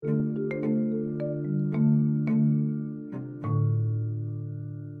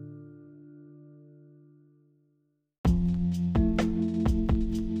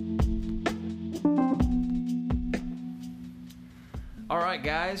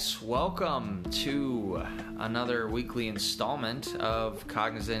right, guys, welcome to another weekly installment of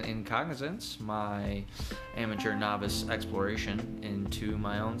Cognizant in Cognizance, my amateur novice exploration into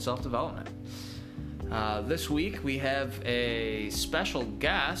my own self-development. This week we have a special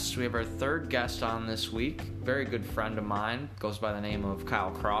guest. We have our third guest on this week. Very good friend of mine, goes by the name of Kyle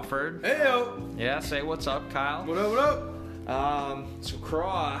Crawford. Hey-o! Yeah, say what's up, Kyle. What up, what up? So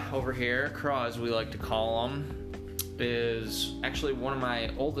Craw over here, Craw as we like to call him, is actually one of my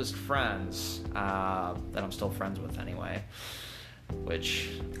oldest friends that I'm still friends with anyway, which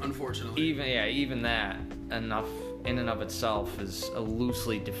unfortunately even that enough in and of itself is a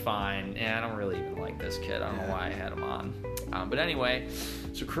loosely defined, and I don't really even like this kid. I don't know why I had him on, but anyway,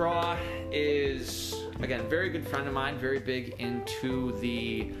 so Craw is again very good friend of mine, very big into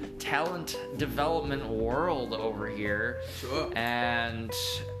the talent development world over here. Sure. And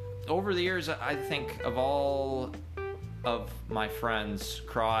over the years, I think of all of my friends,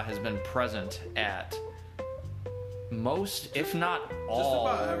 Craw has been present at most, if not all, just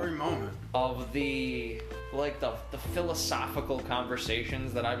about every moment of the philosophical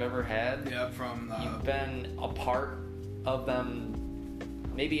conversations that I've ever had. Yeah, from you've been a part of them,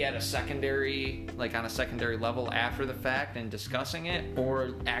 maybe at a secondary, like on a secondary level after the fact and discussing it,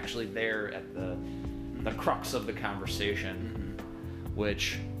 or actually there at the crux of the conversation,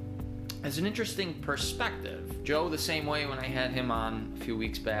 which is an interesting perspective. Joe, the same way when I had him on a few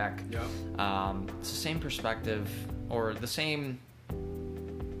weeks back. Yep. It's the same perspective, or the same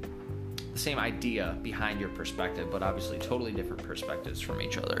idea behind your perspective, but obviously totally different perspectives from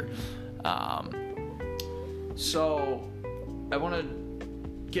each other. So I want to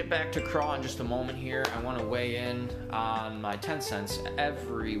get back to Craw in just a moment here. I want to weigh in on my 10 cents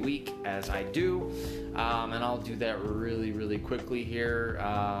every week as I do, and I'll do that really, really quickly here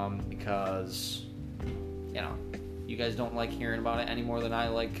because, you guys don't like hearing about it any more than I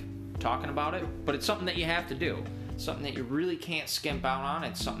like talking about it, but it's something that you have to do. It's something that you really can't skimp out on.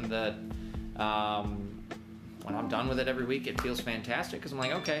 It's something that when I'm done with it every week, it feels fantastic because I'm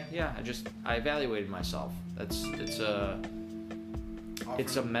like, okay, yeah, I evaluated myself. It's a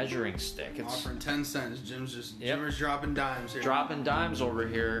measuring stick. It's offering 10 cents. Jimmer's dropping dimes here. Dropping dimes over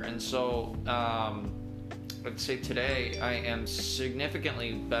here. And so I'd say today I am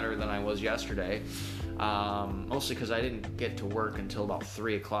significantly better than I was yesterday. Mostly because I didn't get to work until about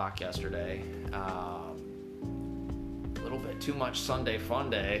 3 o'clock yesterday. A little bit too much Sunday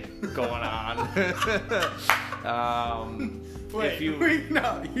fun day going on.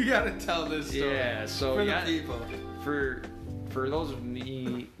 You gotta tell this story. Yeah, so for the people. For those of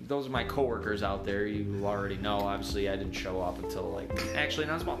my coworkers out there, you already know, obviously I didn't show up until actually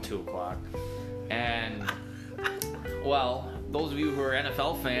no, it's about 2 o'clock. And, well, those of you who are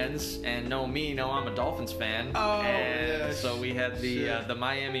NFL fans and know me know I'm a Dolphins fan. Oh, and yeah. so we had the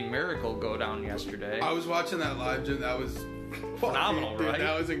Miami Miracle go down yesterday. I was watching that live, Jim. That was phenomenal, dude, right?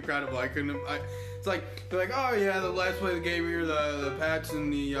 That was incredible. It's like, they're like, oh yeah, the last play of the game here, the Pats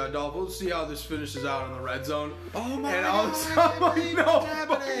and the Dolphins. Let's see how this finishes out in the red zone. Oh my and all of a sudden, I'm like, no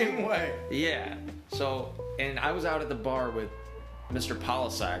fucking way. Yeah. So, and I was out at the bar with Mr.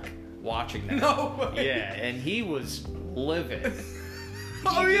 Polisak watching that. No way. Yeah, and he was livid. He's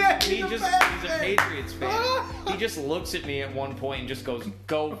a Patriots fan. He just looks at me at one point and just goes,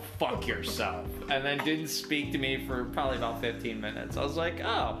 "Go fuck yourself," and then didn't speak to me for probably about 15 minutes. I was like,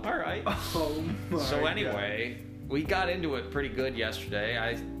 "Oh, all right." Oh my So anyway, we got into it pretty good yesterday.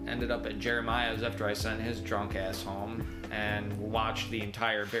 I ended up at Jeremiah's after I sent his drunk ass home and watched the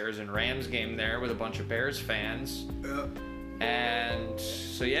entire Bears and Rams game there with a bunch of Bears fans. And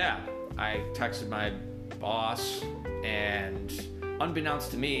so yeah, I texted my boss, and unbeknownst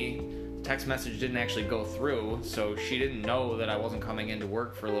to me, the text message didn't actually go through, so she didn't know that I wasn't coming into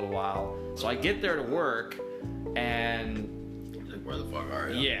work for a little while. So I get there to work, and like, where the fuck are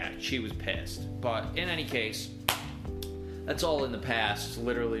you? Yeah, she was pissed. But in any case, that's all in the past,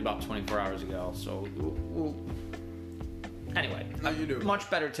 literally about 24 hours ago. So anyway, how you doing? Much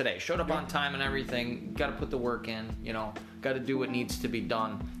better today. Showed up on time and everything. Got to put the work in, got to do what needs to be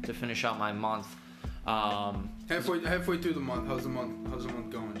done to finish out my month. Halfway through the month, how's the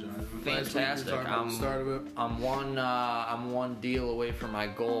month going, John? Fantastic. I'm one deal away from my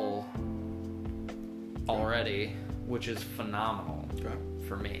goal already, which is phenomenal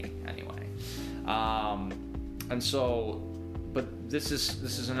for me anyway. And so, but this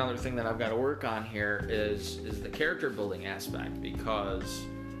is another thing that I've got to work on here is the character building aspect, because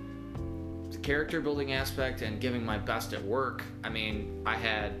the character building aspect and giving my best at work. I mean, I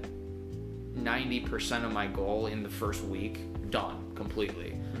had 90% of my goal in the first week done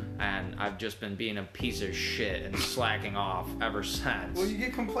completely. And I've just been being a piece of shit and slacking off ever since. Well, you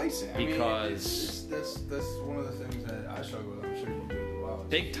get complacent. Because that's one of the things that I struggle with. I'm sure you do as well.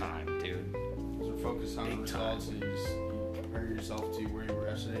 Big time, dude. Because we're focused on the results, and you compare yourself to where you were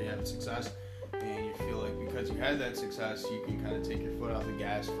yesterday, you had success, and you feel like because you had that success, you can kind of take your foot off the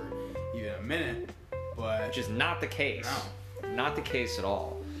gas for even a minute. But which is not the case. No. Not the case at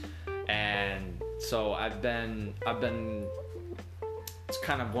all. And so I've been it's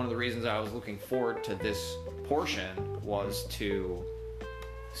kind of one of the reasons I was looking forward to this portion was to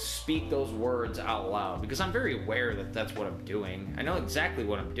speak those words out loud, because I'm very aware that that's what I'm doing. I know exactly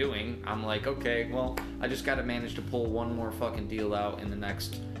what I'm doing. I'm like, okay, well, I just got to manage to pull one more fucking deal out in the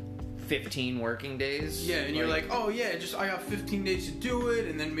next 15 working days. Yeah, and you're like, oh yeah, just I got 15 days to do it,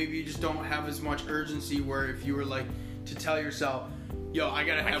 and then maybe you just don't have as much urgency, where if you were like to tell yourself, yo, I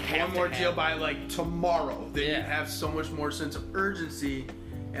gotta have one more deal by like tomorrow, then you have so much more sense of urgency.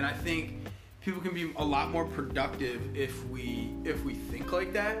 And I think people can be a lot more productive if we think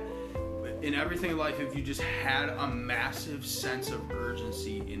like that. In everything in life, if you just had a massive sense of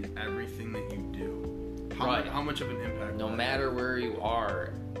urgency in everything that you do, how much of an impact? No matter where you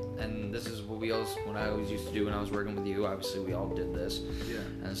are, and this is what I always used to do when I was working with you. Obviously, we all did this. Yeah.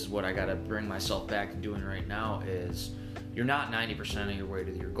 And this is what I gotta bring myself back to doing right now is. You're not 90% of your way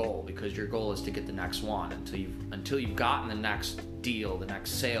to your goal, because your goal is to get the next one. Until you've gotten the next deal, the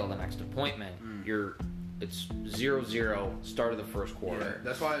next sale, the next appointment, it's 0-0 start of the first quarter. Yeah,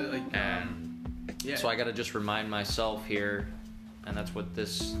 that's why So I got to just remind myself here, and that's what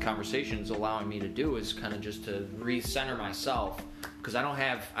this conversation is allowing me to do, is kind of just to recenter myself, because I don't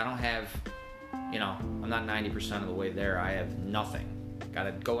have I'm not 90% of the way there. I have nothing. Got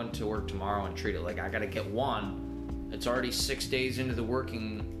to go into work tomorrow and treat it like I got to get one. It's already 6 days into the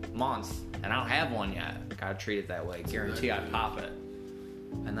working month, and I don't have one yet. Gotta treat it that way. Guarantee I pop it.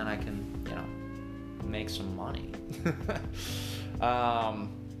 And then I can, make some money.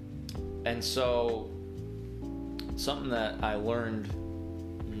 And so, something that I learned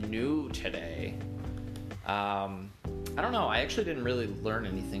new today, I don't know, I actually didn't really learn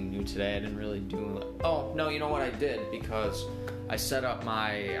anything new today. I didn't really do... Oh, no, you know what I did? Because I set up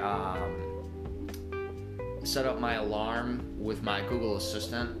my alarm with my Google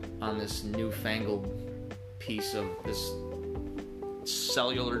Assistant on this newfangled piece of this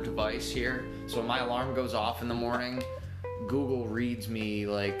cellular device here. So when my alarm goes off in the morning, Google reads me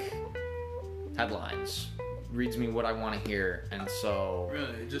like headlines, reads me what I want to hear. And so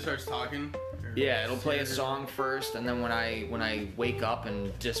really, it just starts talking? Yeah, it'll play a song first, and then when I wake up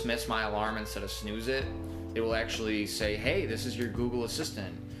and dismiss my alarm instead of snooze it, it will actually say, hey, this is your Google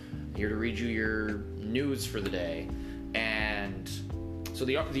Assistant, here to read you your news for the day. And so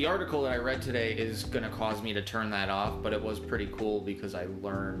the article that I read today is going to cause me to turn that off, but it was pretty cool because I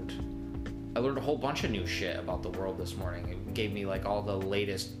learned a whole bunch of new shit about the world this morning. It gave me like all the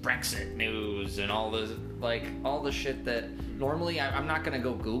latest Brexit news and all the shit that normally I'm not going to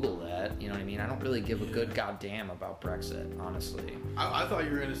go Google that, you know what I mean? I don't really give a good goddamn about Brexit, honestly. I thought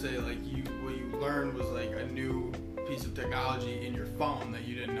you were going to say like what you learned was like a new piece of technology in your phone that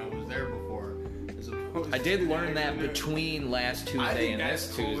you didn't know was there before. I did learn that between last Tuesday and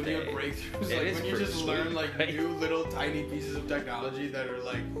this Tuesday. When you have breakthroughs, like when you just learn like new little tiny pieces of technology that are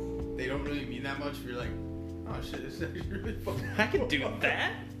like they don't really mean that much. You're like, oh shit, this is actually really fucking cool. I can do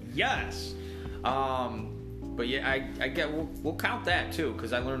that. Yes. But yeah, I get we'll count that too,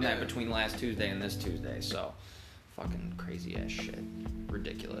 because I learned that between last Tuesday and this Tuesday. So fucking crazy ass shit,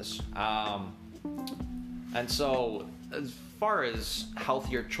 ridiculous. And so as far as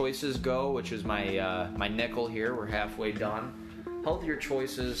healthier choices go, which is my my nickel here, we're halfway done. Healthier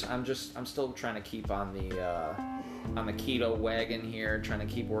choices, I'm still trying to keep on the keto wagon here, trying to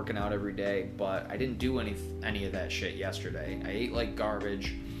keep working out every day, but I didn't do any of that shit yesterday. I ate like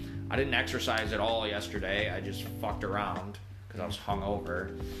garbage. I didn't exercise at all yesterday. I just fucked around because I was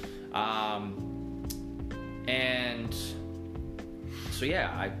hungover. And so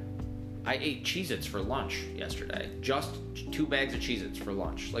yeah, I ate Cheez-Its for lunch yesterday. Just 2 bags of Cheez-Its for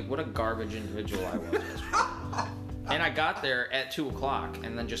lunch. Like, what a garbage individual I was yesterday. And I got there at 2 o'clock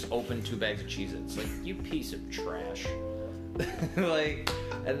and then just opened 2 bags of Cheez-Its. Like, you piece of trash. Like,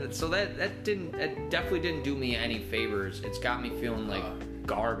 and so that definitely didn't do me any favors. It's got me feeling like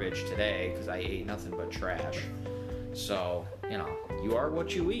garbage today because I ate nothing but trash. So, you are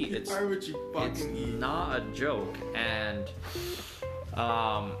what you eat. You are what you fucking eat. It's not a joke. And,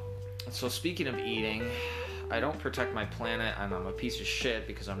 so speaking of eating, I don't protect my planet, and I'm a piece of shit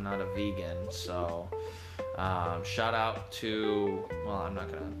because I'm not a vegan. So, shout out to, well, I'm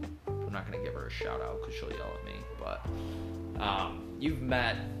not gonna give her a shout out because she'll yell at me. But you've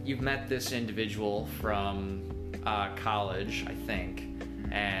met this individual from college, I think,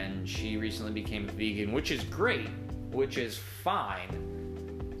 and she recently became a vegan, which is great, which is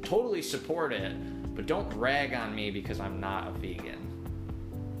fine. Totally support it, but don't rag on me because I'm not a vegan.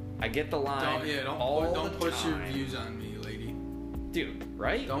 I get the line. Don't push your views on me, lady. Dude,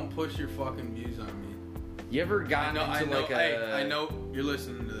 right? Don't push your fucking views on me. You ever gotten I know you're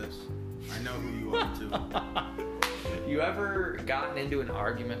listening to this. I know who you are too. You ever gotten into an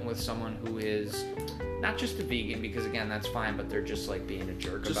argument with someone who is not just a vegan, because again that's fine, but they're just like being a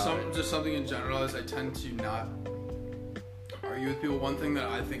jerk about it? Just something in general is I tend to not argue with people. One thing that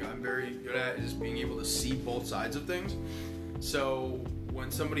I think I'm very good at is being able to see both sides of things. So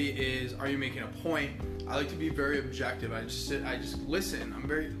when somebody is, are you making a point? I like to be very objective. I just listen. I'm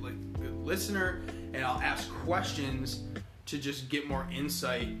very like a listener, and I'll ask questions to just get more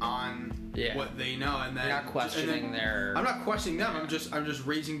insight on what they know, and then you're not questioning their. I'm not questioning them. I'm just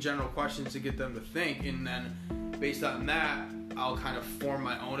raising general questions to get them to think, and then based on that, I'll kind of form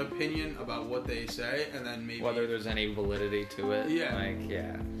my own opinion about what they say, and then maybe whether there's any validity to it.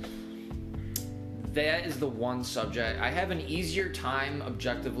 Yeah. That is the one subject I have an easier time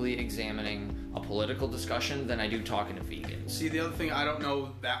objectively examining a political discussion than I do talking to vegans. See, the other thing, I don't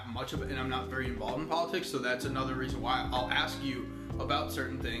know that much of it, and I'm not very involved in politics, so that's another reason why I'll ask you about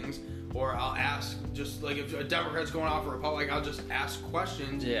certain things, or I'll ask, just like if a Democrat's going off or a Republican, I'll just ask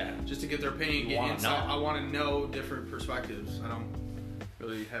questions just to get their opinion, get insight. I want to know different perspectives. I don't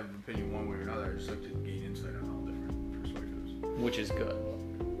really have an opinion one way or another. I just like to gain insight on all different perspectives. Which is good.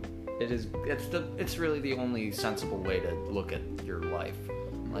 It's really the only sensible way to look at your life.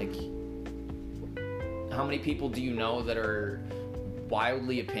 Like, how many people do you know that are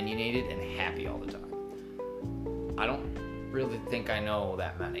wildly opinionated and happy all the time? I don't really think I know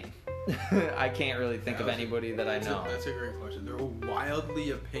that many. I can't really think of anybody that I know. That's a great question. They're wildly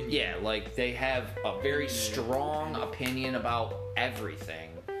opinionated. Yeah, like they have a very strong opinion about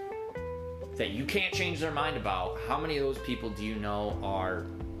everything that you can't change their mind about. How many of those people do you know are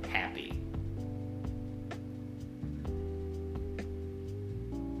happy?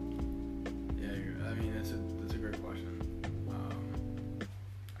 That's a great question.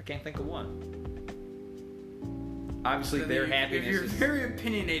 I can't think of one. Obviously, their happiness. If you're very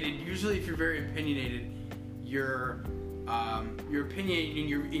opinionated, usually if you're very opinionated, you're opinionated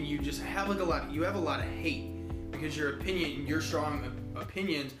and you just have like a lot of hate because your strong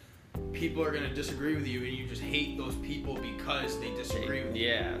opinions, people are going to disagree with you, and you just hate those people because they disagree with you.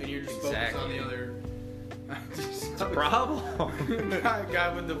 Yeah, and you're just focused on the other. It's a problem. Guy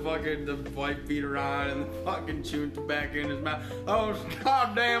with the white beater on and the fucking chewing tobacco in his mouth. Oh,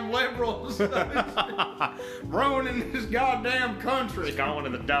 goddamn liberals! Ruining this goddamn country. It's going to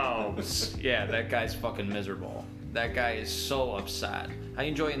the dogs. Yeah, that guy's fucking miserable. That guy is so upset. How you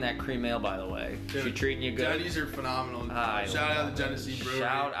enjoying that cream ale, by the way? Dude, she treating you good? Jennies are phenomenal. Shout out the Genesee Brewery.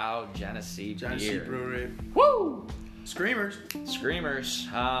 Shout out Genesee Beer. Brewery. Woo! Screamers.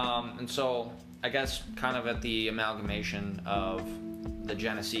 And so, I guess kind of at the amalgamation of the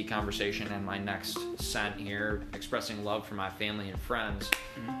Genesee conversation and my next scent here, expressing love for my family and friends.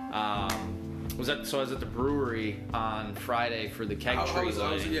 I was at the brewery on Friday for the keg tree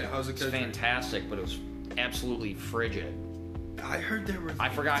lighting. How's the keg tree? It was fantastic, but it was absolutely frigid. I heard there were. I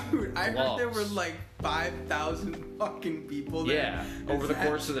forgot. Dude, I heard there were like 5,000 fucking people there. Yeah, over the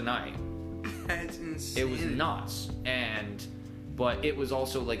course of the night. That's insane. It was nuts, but it was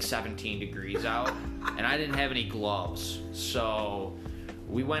also like 17 degrees out, and I didn't have any gloves, so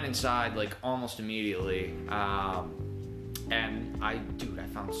we went inside like almost immediately. And I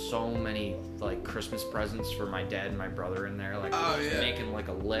found so many like Christmas presents for my dad and my brother in there. Like, making like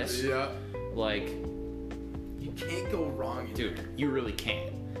a list. Yeah. Like, you can't go wrong. Dude, you really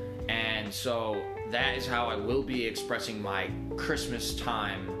can't. And so that is how I will be expressing my Christmas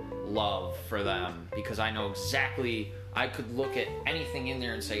time love for them, because I know exactly. I could look at anything in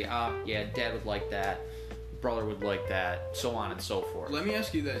there and say, yeah, Dad would like that, brother would like that, so on and so forth. Let me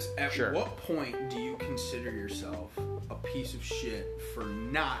ask you this. At what point do you consider yourself a piece of shit for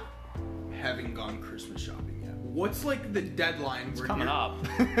not having gone Christmas shopping yet? What's like the deadline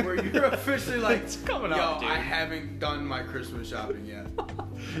where you're officially like, it's coming up, dude. I haven't done my Christmas shopping yet?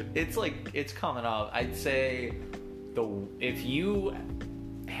 It's coming up. I'd say if you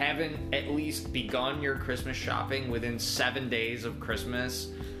haven't at least begun your Christmas shopping within 7 days of Christmas,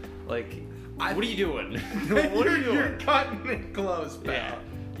 like, what are you doing? What are you doing? You're cutting it close, pal. Yeah,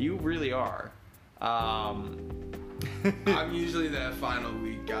 you really are. I'm usually that final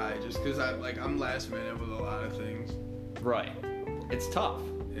week guy, just because I'm last minute with a lot of things. Right. It's tough.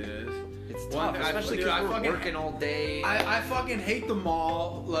 It is. It's tough, especially because we're working all day. I fucking hate the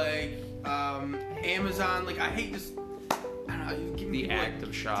mall, like Amazon. Like I hate this. I don't know. Give me the act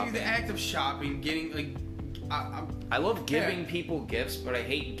of shopping. Dude, the act of shopping, getting like. I love giving people gifts, but I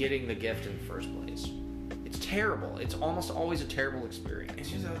hate getting the gift in the first place. It's terrible. It's almost always a terrible experience.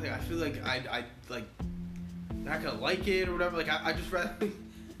 It's just like I feel like I like not gonna like it or whatever. Like I just rather.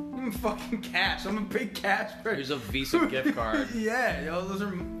 Even fucking cash. I'm a big cash person. Here's a Visa gift card. Yeah, those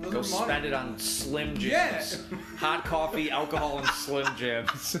are Go spend it on Slim Jims. Yeah. Hot coffee, alcohol, and Slim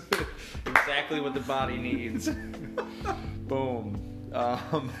Jims. Exactly what the body needs. Boom.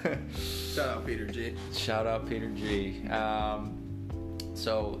 Shout out Peter G. Shout out Peter G.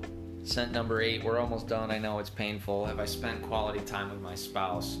 So, scent number 8. We're almost done. I know it's painful. Have I spent quality time with my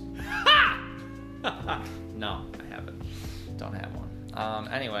spouse? No, I haven't. Don't have one.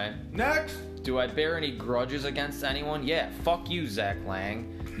 Anyway. Next! Do I bear any grudges against anyone? Yeah, fuck you, Zach Lang.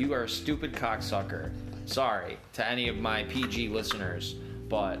 You are a stupid cocksucker. Sorry to any of my PG listeners,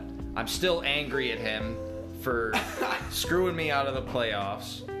 but I'm still angry at him for screwing me out of the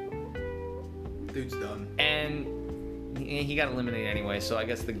playoffs. Dude's done. And he got eliminated anyway, so I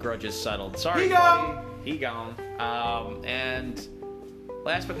guess the grudge is settled. Sorry, He buddy. gone! He gone. And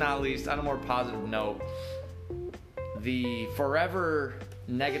last but not least, on a more positive note, the forever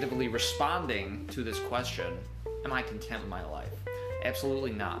negatively responding to this question, am I content with my life?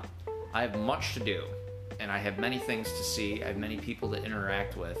 Absolutely not. I have much to do, and I have many things to see. I have many people to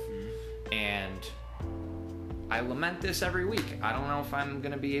interact with, and I lament this every week. I don't know if I'm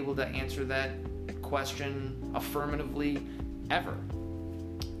going to be able to answer that question affirmatively ever,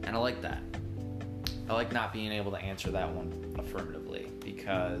 and I like that. I like not being able to answer that one affirmatively,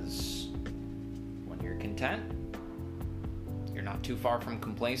 because when you're content, you're not too far from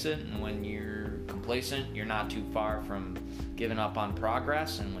complacent, and when you're complacent, you're not too far from giving up on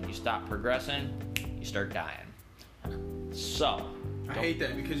progress, and when you stop progressing, you start dying. So I hate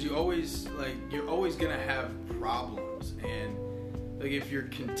that because you're always gonna have problems, and like if you're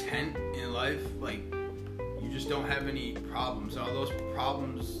content in life, like you just don't have any problems. All those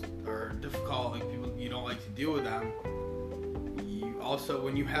problems are difficult, like people, you don't like to deal with them. You also,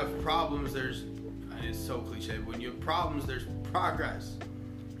 when you have problems, it's so cliche. When you have problems, there's progress.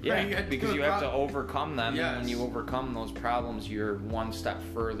 Yeah, right? because you have to overcome them, yes. And when you overcome those problems, you're one step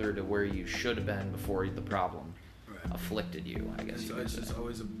further to where you should have been before the problem afflicted you. I guess it's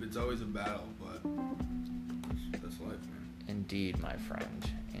always a battle, but that's life, man. Indeed, my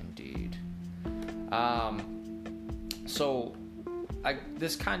friend. Indeed. So,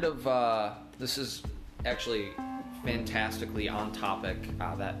 this is actually fantastically on topic.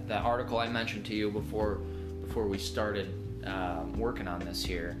 That article I mentioned to you before we started working on this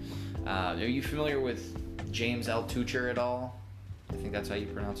here. Are you familiar with James Altucher at all? I think that's how you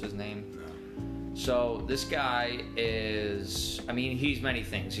pronounce his name. No. So this guy he's many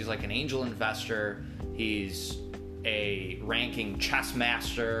things. He's like an angel investor. He's a ranking chess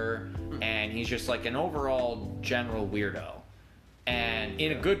master, and he's just like an overall general weirdo. And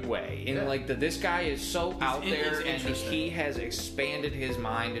in a good way. This guy is so out there, and he has expanded his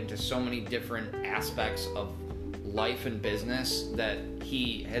mind into so many different aspects of life and business that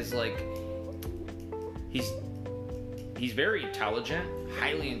he has he's very intelligent,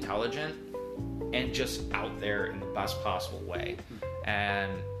 highly intelligent, and just out there in the best possible way.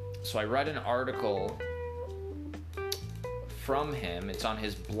 And so I read an article from him. It's on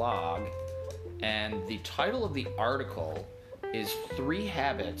his blog, and the title of the article is 3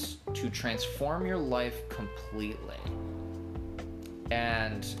 Habits to Transform Your Life Completely.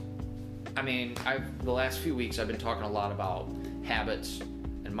 And the last few weeks I've been talking a lot about habits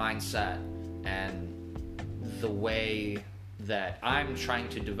and mindset and the way that I'm trying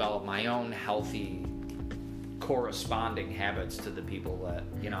to develop my own healthy corresponding habits to the people that,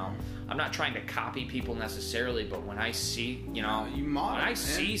 I'm not trying to copy people necessarily, but when I see, you model,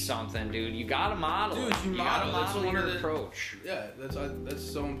 see something, dude, you gotta model. Dude, you gotta model your approach. Yeah, that's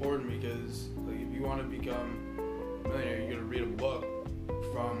so important, because if you want to become a millionaire, you're gonna read a book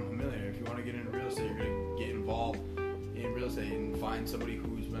from a millionaire. If you want to get into real estate, you're gonna get involved in real estate and find somebody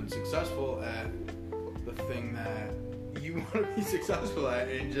who's been successful at the thing that you want to be successful at,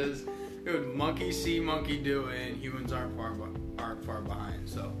 and just monkey see, monkey do, and humans aren't far behind.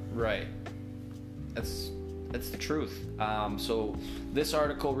 So right, that's the truth. So this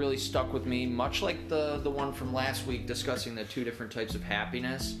article really stuck with me, much like the one from last week discussing the 2 different types of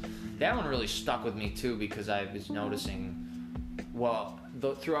happiness. That one really stuck with me too, because I was noticing,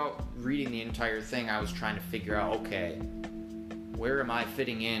 throughout reading the entire thing, I was trying to figure out, okay, where am I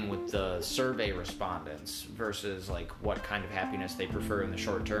fitting in with the survey respondents versus like what kind of happiness they prefer in the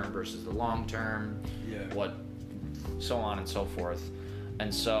short term versus the long term, what, so on and so forth.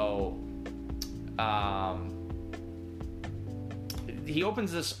 And so he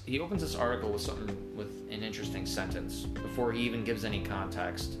opens this article with an interesting sentence before he even gives any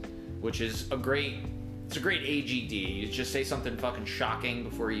context, which is a great AGD. You just say something fucking shocking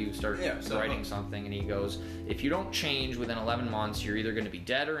before you start writing something, and he goes, if you don't change within 11 months, you're either going to be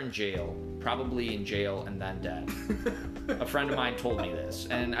dead or in jail, probably in jail and then dead. A friend of mine told me this,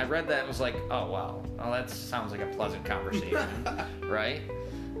 and I read that and was like, oh wow, well, that sounds like a pleasant conversation, right?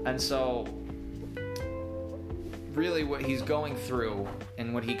 And so really what he's going through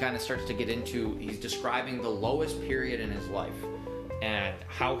and what he kind of starts to get into, he's describing the lowest period in his life and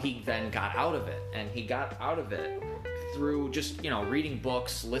how he then got out of it. And he got out of it through just, reading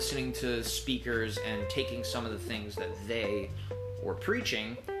books, listening to speakers, and taking some of the things that they were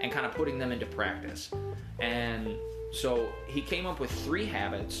preaching and kind of putting them into practice. And so he came up with 3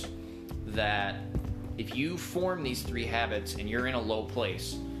 habits that if you form these 3 habits and you're in a low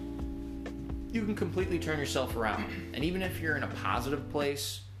place, you can completely turn yourself around. And even if you're in a positive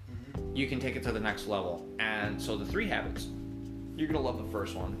place, you can take it to the next level. And so the 3 habits, you're going to love the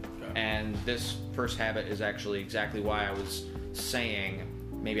first one. Okay. And this first habit is actually exactly why I was saying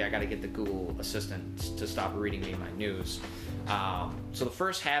maybe I got to get the Google Assistant to stop reading me my news. So the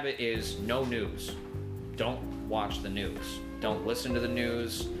first habit is no news. Don't watch the news. Don't listen to the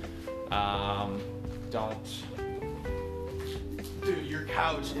news. Don't. Dude, your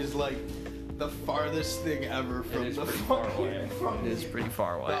couch is like the farthest thing ever from the far away. It is pretty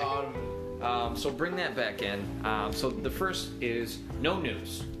far away. So bring that back in. So the first is no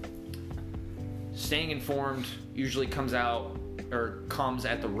news. Staying informed usually comes at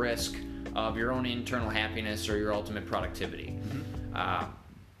the risk of your own internal happiness or your ultimate productivity.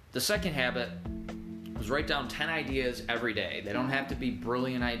 The second habit was write down 10 ideas every day. They don't have to be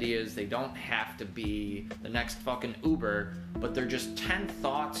brilliant ideas. They don't have to be the next fucking Uber, but they're just 10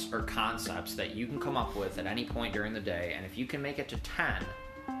 thoughts or concepts that you can come up with at any point during the day. And if you can make it to 10,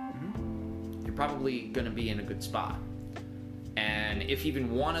 you're probably going to be in a good spot. And if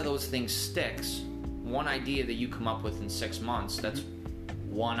even one of those things sticks, one idea that you come up with in 6 months, that's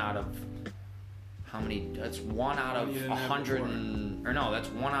one out of how many? That's one out of 100, that's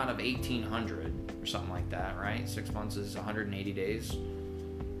one out of 1,800 or something like that, right? 6 months is 180 days.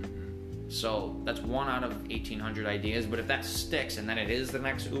 So that's one out of 1,800 ideas. But if that sticks and then it is the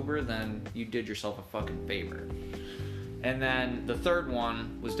next Uber, then you did yourself a fucking favor. And then the third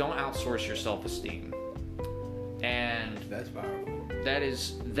one was don't outsource your self-esteem. And that's powerful.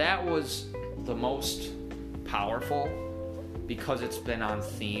 That was the most powerful because it's been on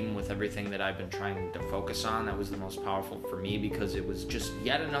theme with everything that I've been trying to focus on. That was the most powerful for me because it was just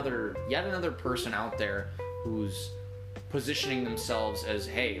yet another person out there who's positioning themselves as,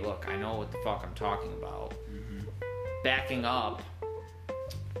 hey, look, I know what the fuck I'm talking about. Backing up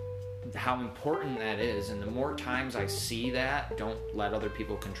how important that is, and the more times I see that, don't let other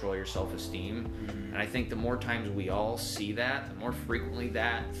people control your self-esteem. And I think the more times we all see that, the more frequently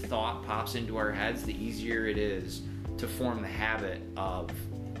that thought pops into our heads, the easier it is to form the habit of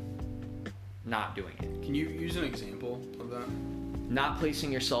not doing it. Can you use an example of that? Not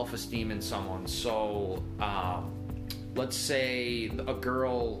placing your self-esteem in someone. So let's say a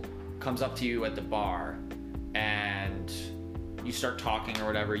girl comes up to you at the bar and you start talking or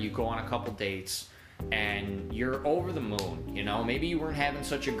whatever, you go on a couple dates and you're over the moon, maybe you weren't having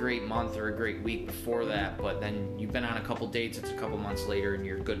such a great month or a great week before that, but then you've been on a couple dates, it's a couple months later and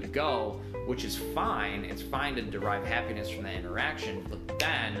you're good to go, which is fine. It's fine to derive happiness from that interaction, but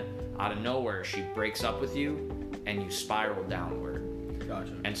then out of nowhere she breaks up with you and you spiral downward.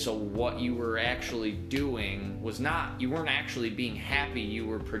 Gotcha. And so what you were actually doing was you weren't actually being happy, you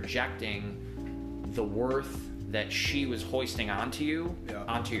were projecting the worth that she was hoisting onto you,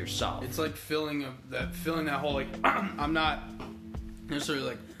 onto yourself. It's like filling that hole. Like I'm not necessarily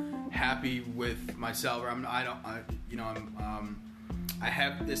like happy with myself, or I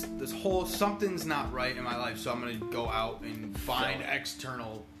have this whole something's not right in my life, so I'm gonna go out and find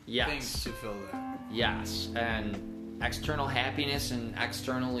external things to fill that. Yes, and external happiness and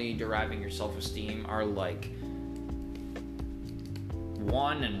externally deriving your self-esteem are like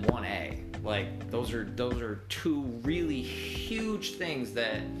 1 and 1A. Like those are 2 really huge things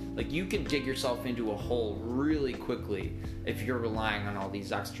that like you can dig yourself into a hole really quickly if you're relying on all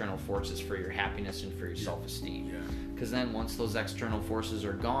these external forces for your happiness and for your self-esteem. Yeah. Because then once those external forces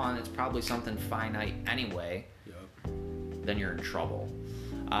are gone, it's probably something finite anyway. Yep. Then you're in trouble.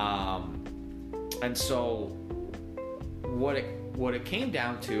 And so what it what it came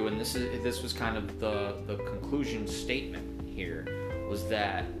down to, and this was kind of the conclusion statement here, was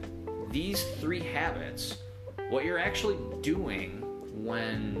that these 3 habits, what you're actually doing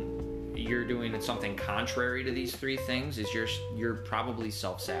when you're doing something contrary to these 3 things is you're probably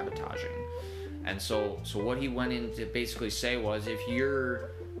self-sabotaging. And so what he went in to basically say was, if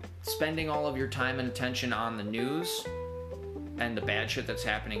you're spending all of your time and attention on the news and the bad shit that's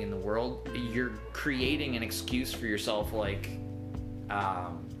happening in the world, you're creating an excuse for yourself, like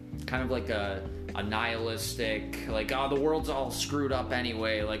kind of like a nihilistic, like, oh, the world's all screwed up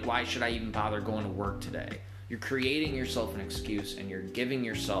anyway, like, why should I even bother going to work today? You're creating yourself an excuse, and you're giving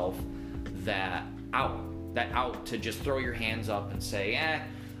yourself that out to just throw your hands up and say,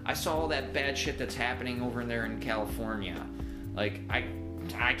 I saw all that bad shit that's happening over there in California, like, I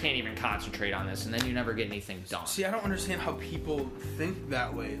can't even concentrate on this, and then you never get anything done. See, I don't understand how people think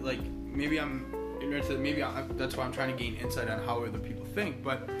that way. Like, maybe I'm ignorant to, that's why I'm trying to gain insight on how other people think.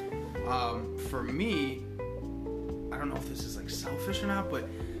 But for me, I don't know if this is like selfish or not, but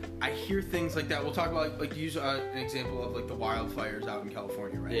I hear things like that. We'll talk about like use an example of like the wildfires out in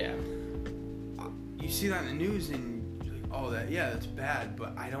California, right? Yeah. You see that in the news, and you're like, oh, that's bad,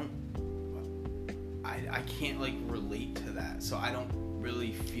 but I can't like relate to that, so I don't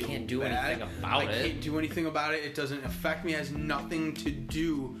really feel can't do bad. Anything about it. I can't do anything about it. It doesn't affect me. It has nothing to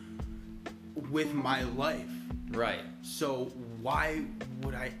do with my life. Right. So why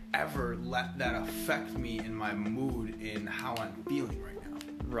would I ever let that affect me in my mood in how I'm feeling right now?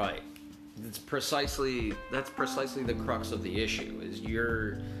 Right. That's precisely the crux of the issue. Is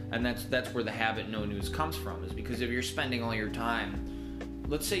that's where the habit no news comes from. Is because if you're spending all your time,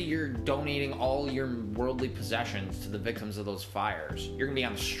 let's say you're donating all your worldly possessions to the victims of those fires, you're going to be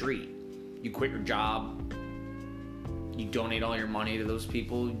on the street. You quit your job, you donate all your money to those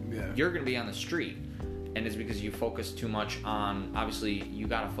people, you're going to be on the street. And it's because you focus too much on, obviously, you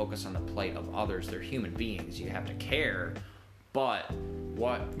got to focus on the plight of others. They're human beings. You have to care. But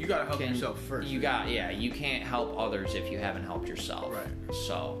what... You got to help yourself first. You can't help others if you haven't helped yourself. Right.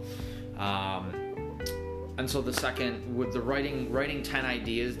 So, and so the second, with the writing 10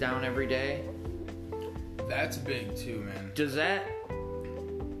 ideas down every day. That's big too, man. Does that...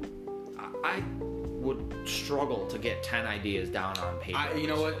 I would struggle to get 10 ideas down on paper. You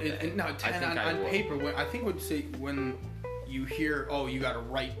know what? 10 on paper. I think would say when you hear, oh, you got to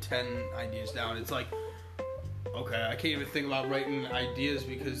write 10 ideas down, it's like, okay, I can't even think about writing ideas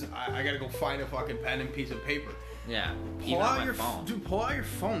because I got to go find a fucking pen and piece of paper. Yeah. Pull out your phone. Dude, pull out your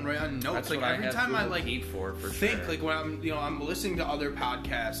phone, right on notes. That's like what every I time I like Keep for think, sure. like when I'm listening to other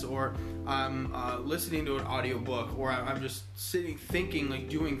podcasts, or I'm listening to an audiobook, or I'm just sitting thinking, like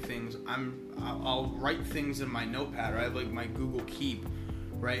doing things. I'll write things in my notepad, or I have like my Google Keep,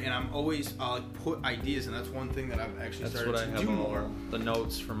 right? And I'm always like put ideas, and that's one thing that I've actually started to do more. The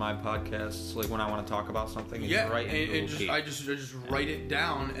notes for my podcasts, like when I want to talk about something, I just write it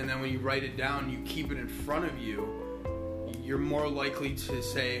down, and then when you write it down, you keep it in front of you. You're more likely to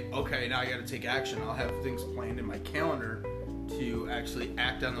say, okay, now I got to take action. I'll have things planned in my calendar to actually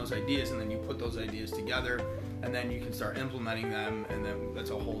act on those ideas, and then you put those ideas together, and then you can start implementing them, and then that's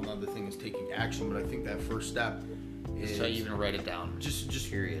a whole other thing is taking action. But I think that first step is... So you even write it down. Just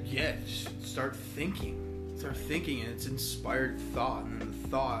period. Yeah, just start thinking. Start thinking, and it's inspired thought, and then the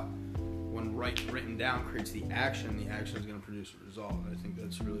thought, when written down, creates the action, and the action is going to produce a result. I think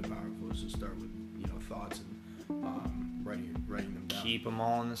that's really powerful, is to start with thoughts and writing them down. Keep them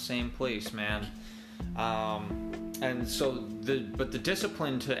all in the same place, man. And so the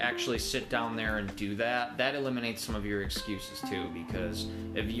discipline to actually sit down there and do that eliminates some of your excuses too, because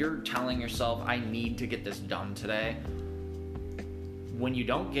if you're telling yourself, I need to get this done today, when you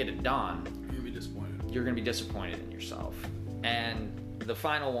don't get it done, you're going to be disappointed in yourself. And the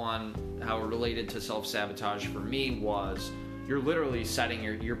final one, how it related to self-sabotage for me, was you're literally setting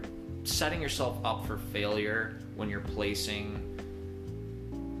yourself up for failure when you're placing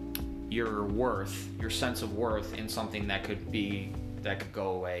your worth, your sense of worth, in something that could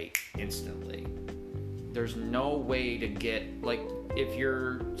go away instantly. There's no way to get, like, if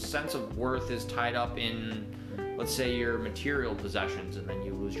your sense of worth is tied up in, let's say, your material possessions, and then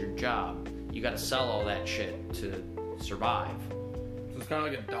you lose your job, you got to sell all that shit to survive. So it's kind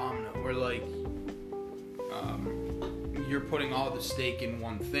of like a domino, where like you're putting all the stake in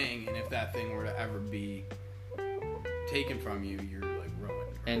one thing, and if that thing were to ever be taken from you, you're like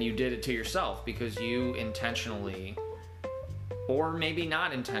ruined. And you did it to yourself because you intentionally, or maybe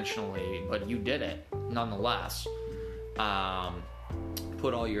not intentionally, but you did it nonetheless.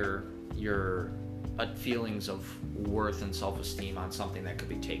 Put all your feelings of worth and self-esteem on something that could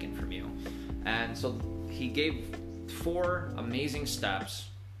be taken from you. And so he gave 4 amazing steps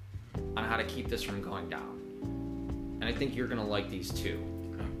on how to keep this from going down. And I think you're going to like these too.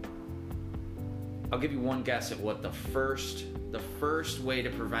 Okay. I'll give you one guess at what the first way to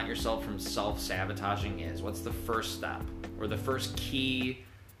prevent yourself from self-sabotaging is. What's the first step or the first key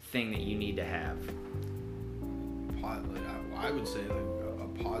thing that you need to have? I would say like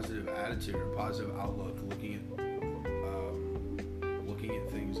a positive attitude or positive outlook, looking at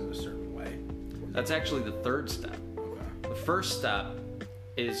things in a certain way. That's actually the third step. Okay. The first step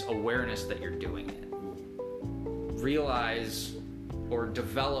is awareness that you're doing it. Realize or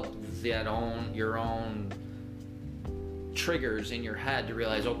develop your own triggers in your head to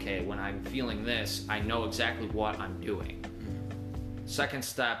realize, okay, when I'm feeling this, I know exactly what I'm doing. Second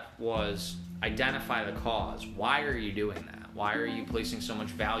step was identify the cause. Why are you doing that? Why are you placing so much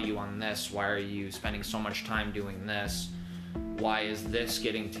value on this? Why are you spending so much time doing this? Why is this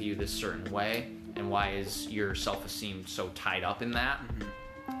getting to you this certain way? And why is your self-esteem so tied up in that?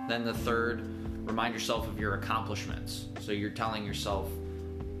 Mm-hmm. Then the third, remind yourself of your accomplishments. So you're telling yourself,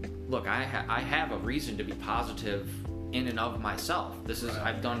 look, I have a reason to be positive in and of myself.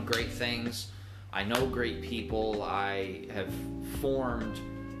 I've done great things. I know great people. I have formed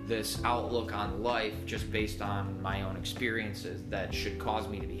this outlook on life just based on my own experiences that should cause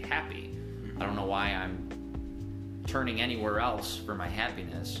me to be happy. I don't know why I'm turning anywhere else for my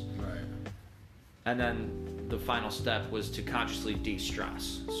happiness. Right. And then the final step was to consciously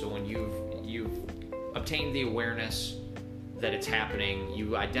de-stress. So when you've obtained the awareness that it's happening,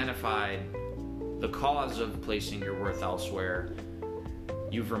 you identified the cause of placing your worth elsewhere,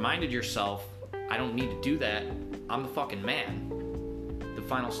 you've reminded yourself, I don't need to do that, I'm the fucking man. The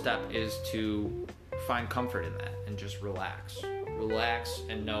final step is to find comfort in that and just relax. Relax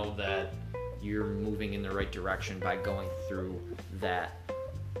and know that you're moving in the right direction by going through that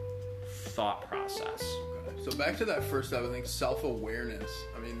thought process. Okay. So back to that first step, I think self-awareness.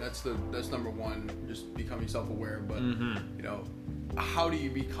 I mean, that's number one, just becoming self-aware. But you know, how do you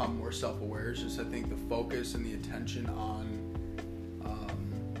become more self-aware? It's just, I think, the focus and the attention on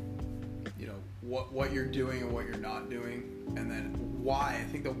you know, what you're doing and what you're not doing, and then why. I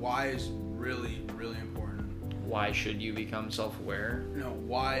think the why is really, really important. Why should you become self-aware? No,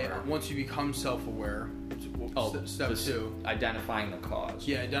 why, once you become self-aware, step 2. Identifying the cause.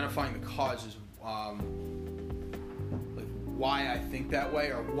 Yeah, identifying the cause is like why I think that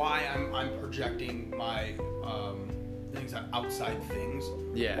way, or why I'm projecting my things on outside things.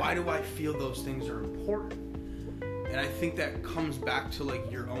 Yeah. Why do I feel those things are important? And I think that comes back to like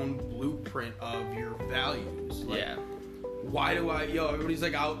your own blueprint of your values. Like, yeah. Why do everybody's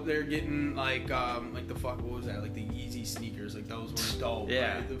like out there getting like the fuck, what was that? Like the Yeezy sneakers, like those were dope.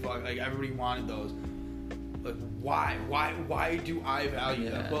 Yeah. Right? The fuck, like everybody wanted those. Like why do I value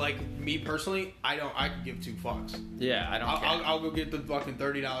that? But like me personally, I could give 2 fucks. Yeah, I don't care. I'll go get the fucking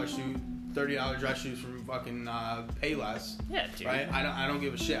 $30 dress shoes from fucking Payless. Yeah, dude. Right? I don't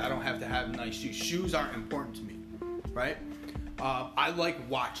give a shit. I don't have to have nice shoes. Shoes aren't important to me. Right? I like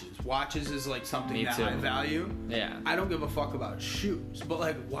watches. Watches is like something that I value. Yeah. I don't give a fuck about shoes. But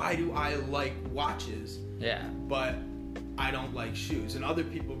like, why do I like watches? Yeah. But I don't like shoes. And other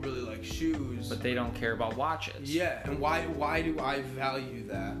people really like shoes. But they don't care about watches. Yeah. And why do I value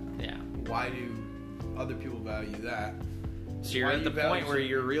that? Yeah. Why do other people value that? So you're at the point where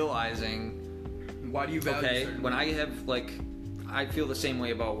you're realizing, why do you value certain when I have like, I feel the same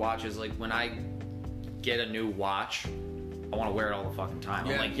way about watches. Like when I get a new watch, I want to wear it all the fucking time.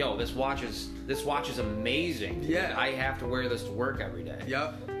 Yeah. I'm like, yo, this watch is amazing. Yeah. I have to wear this to work every day.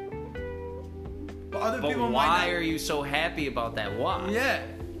 Yep. But other people might why not. are you so happy about that watch? Yeah.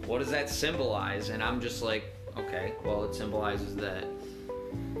 What does that symbolize? And I'm just like, okay, well, it symbolizes that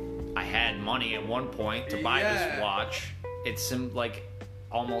I had money at one point to buy this watch. It's like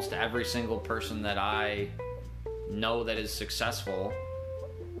almost every single person that I know that is successful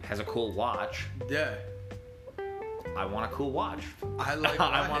has a cool watch. Yeah. I want a cool watch. I like.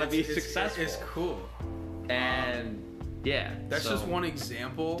 I want to be successful. It's cool. And yeah, that's just one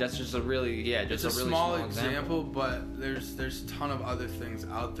example. That's just a really just it's a really small example, but there's a ton of other things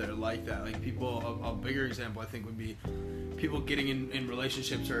out there like that. Like people, a bigger example I think would be people getting in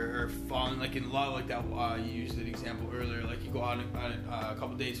relationships or falling like in love, like that. You used the example earlier, like you go out on a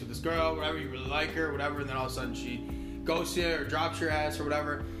couple dates with this girl, whatever, you really like her, whatever, and then all of a sudden she ghosts you or drops your ass or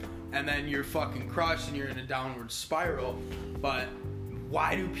whatever, and then you're fucking crushed and you're in a downward spiral. But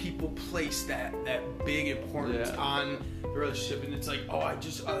why do people place that big importance on the relationship? And it's like, oh, I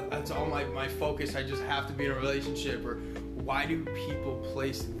just that's all my focus. I just have to be in a relationship. Or why do people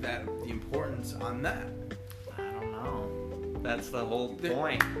place the importance on that? I don't know. That's the whole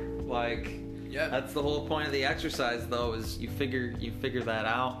point. Like, Yeah. That's the whole point of the exercise, though, is you figure that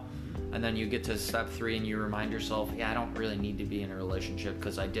out, and then you get to step 3 and you remind yourself, I don't really need to be in a relationship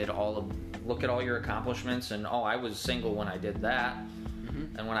because I did look at all your accomplishments, and I was single when I did that.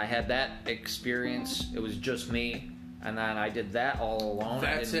 Mm-hmm. And when I had that experience, it was just me. And then I did that all alone.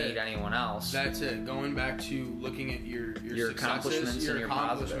 I didn't need anyone else. That's it. Going back to looking at your accomplishments and your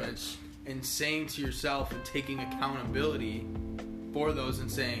accomplishments, and saying to yourself and taking accountability for those and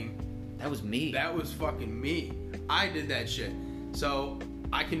saying, that was me. That was fucking me. I did that shit. So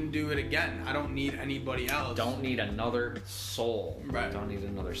I can do it again. I don't need anybody else. Don't need another soul. Right. Don't need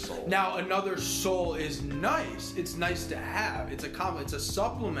another soul. Now, another soul is nice. It's nice to have. It's a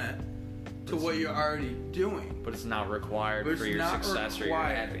supplement to what you're already doing. But it's not required for your success or your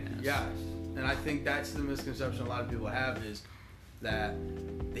happiness. Yes. And I think that's the misconception a lot of people have, is that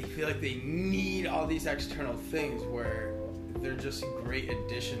they feel like they need all these external things where they're just great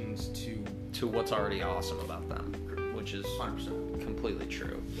additions to what's already awesome about them, which is 100% completely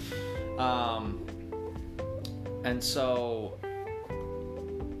true. And so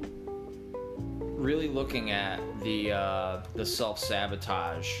really looking at the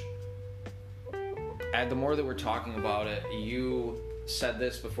self-sabotage, and the more that we're talking about it, you said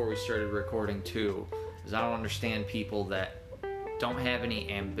this before we started recording too, is I don't understand people that don't have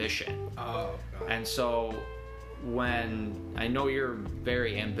any ambition. Oh, God. And so when I know you're a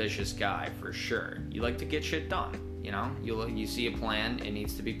very ambitious guy for sure, you like to get shit done. You see a plan, it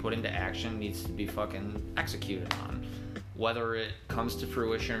needs to be put into action, needs to be fucking executed on. Whether it comes to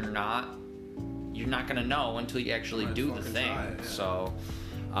fruition or not, you're not gonna know until you actually do the thing. So,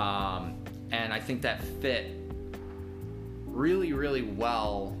 and I think that fit really, really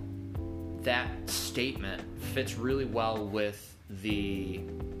well. That statement fits really well with the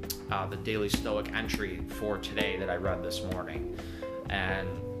Daily Stoic entry for today that I read this morning. And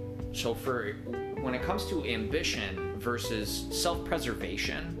so when it comes to ambition versus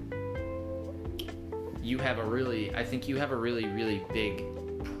self-preservation, I think you have a really, really big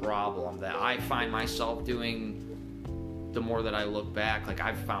problem that I find myself doing the more that I look back. Like,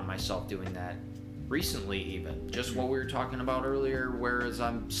 I've found myself doing that recently, even just what we were talking about earlier, whereas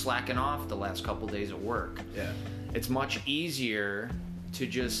I'm slacking off the last couple days at work. Yeah. It's much easier to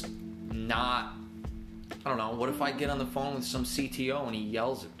just not, I don't know, what if I get on the phone with some CTO and he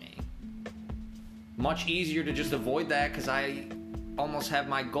yells at me? Much easier to just avoid that because I almost have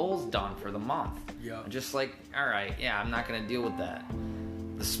my goals done for the month. Yeah. I'm just like, all right, I'm not going to deal with that.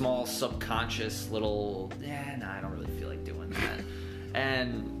 The small subconscious little, I don't really feel like doing that.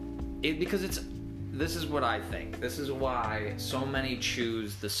 And this is what I think. This is why so many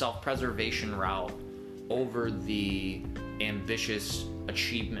choose the self-preservation route over the ambitious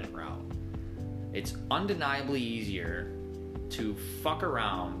achievement route. It's undeniably easier to fuck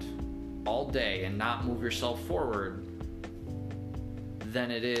around all day and not move yourself forward than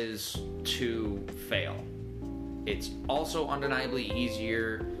it is to fail. It's also undeniably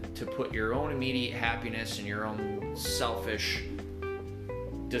easier to put your own immediate happiness and your own selfish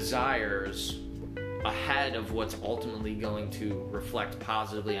desires ahead of what's ultimately going to reflect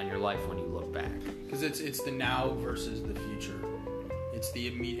positively on your life when you look back. Because it's the now versus the future. It's the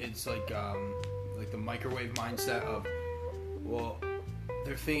immediate. It's like the microwave mindset of, well,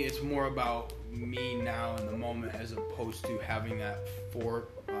 they're thinking it's more about me now in the moment as opposed to having that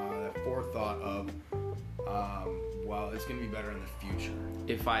forethought of, well, it's going to be better in the future.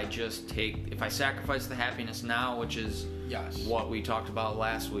 If I sacrifice the happiness now, which is what we talked about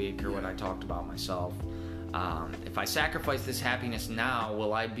last week, or what I talked about myself, if I sacrifice this happiness now,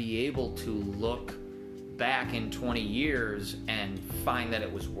 will I be able to look back in 20 years and find that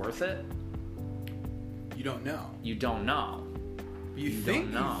it was worth it? You don't know. You don't know. You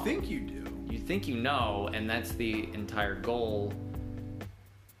think you do. You think you know, and that's the entire goal.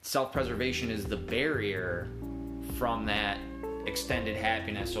 Self-preservation is the barrier from that extended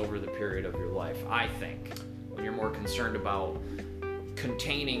happiness over the period of your life, I think. When you're more concerned about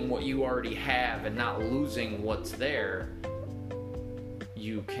containing what you already have and not losing what's there,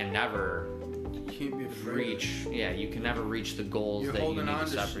 you can never reach the goals that you need to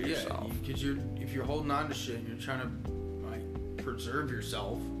set for yourself. Because if you're holding on to shit and you're trying to preserve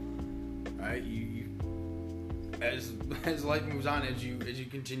yourself, right? You as life moves on, as you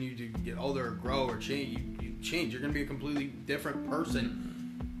continue to get older or grow or change, you change. You're going to be a completely different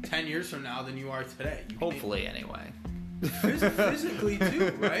person 10 years from now than you are today. Hopefully, anyway. Physically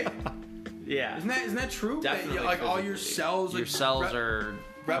too, right? Yeah. Isn't that true? Definitely. That, like, all your cells, are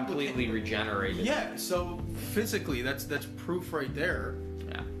completely regenerated. Yeah. So physically, that's proof right there.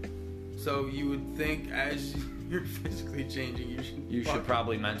 Yeah. So you would think as you're physically changing, you should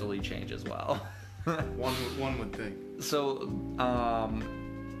probably mentally change as well. one would think. So,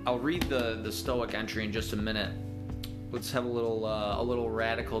 I'll read the Stoic entry in just a minute. Let's have a little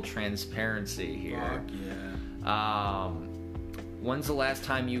radical transparency here. Fuck yeah. When's the last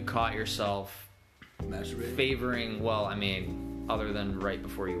time you caught yourself masturbating? Favoring? Well, I mean, other than right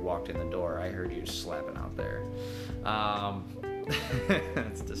before you walked in the door, I heard you slapping out there.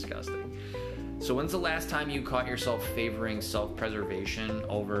 That's disgusting. So when's the last time you caught yourself favoring self-preservation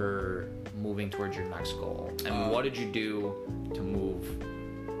over moving towards your next goal? And what did you do to move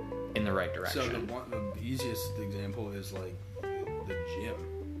in the right direction? So the easiest example is like the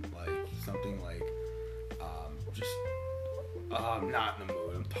gym. Like something like I'm not in the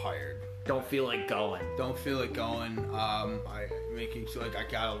mood, I'm tired. Don't feel like going. I making sure like I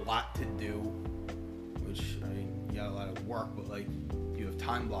got a lot to do, which I mean you got a lot of work, but like you have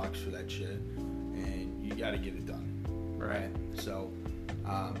time blocks for that shit and you got to get it done. Right. So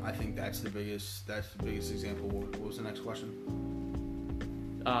I think that's the biggest example. What was the next question?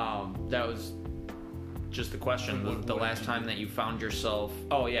 That was just the question. The last time that you found yourself.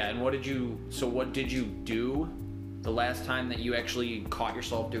 Oh yeah, and what did you do the last time that you actually caught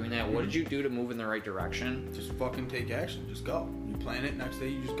yourself doing that? What did you do to move in the right direction? Just fucking take action. Just go. You plan it. Next day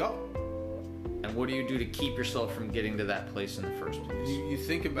you just go. And what do you do to keep yourself from getting to that place in the first place? You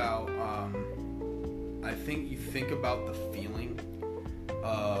think about. I think you think about the feeling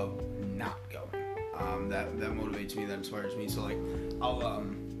of not going. That motivates me. That inspires me. So like,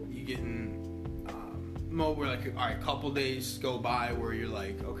 you get in mode where like, all right, a couple days go by where you're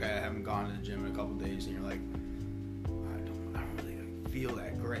like, okay, I haven't gone to the gym in a couple days, and you're like, I don't really feel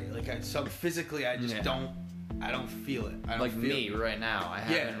that great. Like physically, I just don't feel it. I don't like feel me it. Right now. I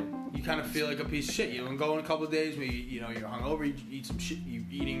haven't. You kind of feel like a piece of shit. You don't go in a couple of days. Maybe you're hungover. You eat some shit. You're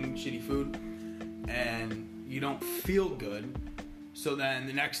eating shitty food, and you don't feel good. So then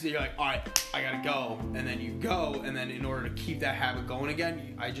the next day you're like, all right, I gotta go, and then you go, and then in order to keep that habit going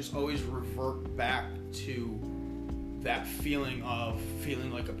again, I just always revert back to that feeling of feeling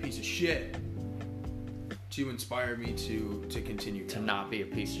like a piece of shit to inspire me to continue to not be a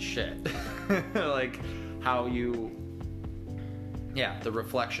piece of shit. Like how you, the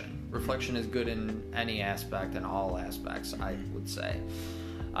reflection is good in any aspect and all aspects, I would say.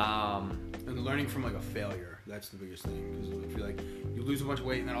 And learning from like a failure, that's the biggest thing, because if you're like you lose a bunch of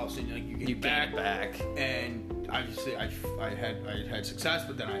weight and then all of a sudden you gain it back, and obviously I had success,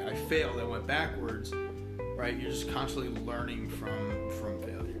 but then I failed, I went backwards, right? You're just constantly learning from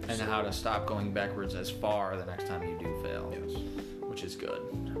failures and how to stop going backwards as far the next time you do fail. Yes, which is good.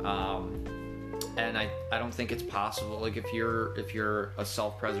 And I don't think it's possible, like if you're a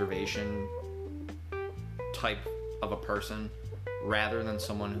self-preservation type of a person rather than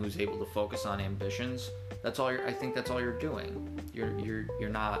someone who's able to focus on ambitions, I think that's all you're doing. You're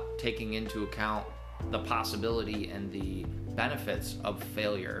not taking into account the possibility and the benefits of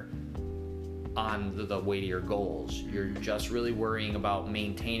failure on the weightier goals. You're just really worrying about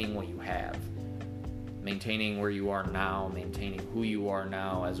maintaining what you have, maintaining where you are now, maintaining who you are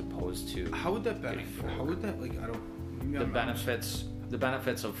now, as opposed to how would that benefit? How would that the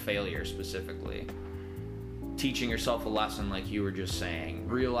benefits of failure specifically? Teaching yourself a lesson, like you were just saying,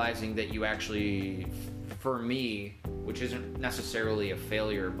 realizing that you actually, for me, which isn't necessarily a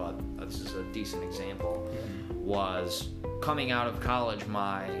failure, but this is a decent example, was coming out of college.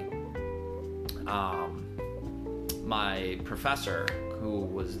 My professor, who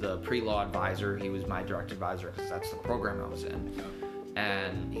was the pre-law advisor, he was my direct advisor because that's the program I was in,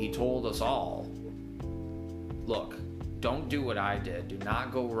 and he told us all, look, don't do what I did. Do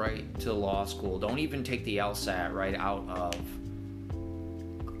not go right to law school. Don't even take the LSAT right out of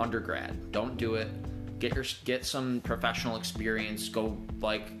undergrad. Don't do it. Get some professional experience. Go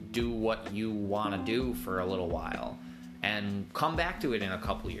do what you want to do for a little while, and come back to it in a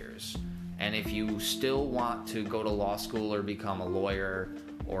couple years. And if you still want to go to law school or become a lawyer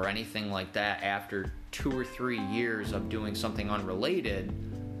or anything like that after 2 or 3 years of doing something unrelated,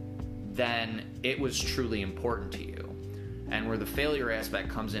 then it was truly important to you. And where the failure aspect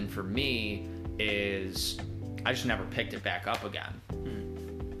comes in for me is I just never picked it back up again.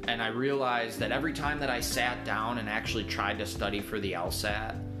 And I realized that every time that I sat down and actually tried to study for the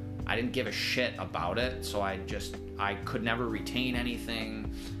LSAT, I didn't give a shit about it. So I could never retain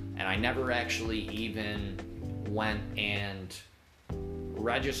anything. And I never actually even went and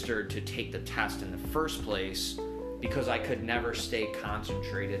registered to take the test in the first place, because I could never stay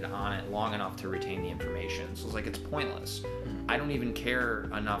concentrated on it long enough to retain the information. So it's like, it's pointless. I don't even care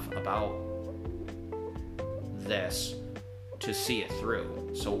enough about this to see it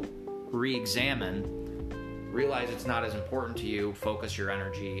through. So re-examine realize it's not as important to you, focus your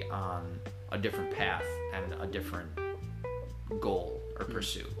energy on a different path and a different goal or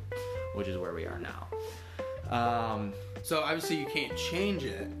pursuit, which is where we are now. So obviously you can't change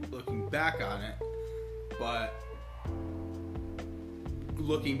it looking back on it, but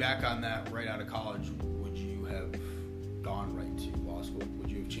looking back on that right out of college, would you have gone right to law school?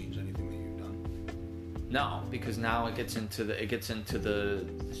 Would you have changed anything that you've done? No, because now it gets into the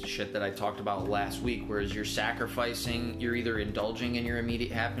shit that I talked about last week, whereas you're either indulging in your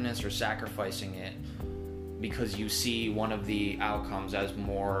immediate happiness or sacrificing it because you see one of the outcomes as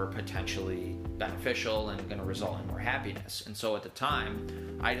more potentially beneficial and going to result in more happiness. And so at the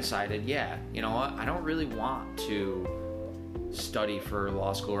time, I decided, you know what, I don't really want to study for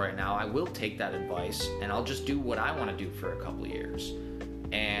law school right now. I will take that advice and I'll just do what I want to do for a couple of years.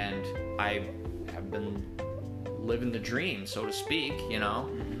 And I have been living the dream, so to speak, you know.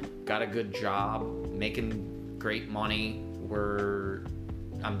 Got a good job, making great money,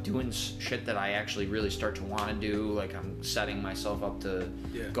 I'm doing shit that I actually really start to want to do. Like, I'm setting myself up to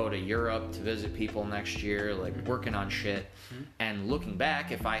go to Europe to visit people next year, like working on shit. And looking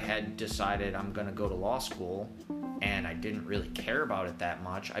back, if I had decided I'm going to go to law school and I didn't really care about it that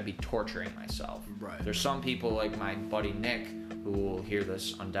much, I'd be torturing myself. Right. There's some people like my buddy Nick, who will hear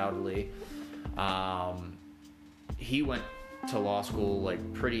this undoubtedly. He went to law school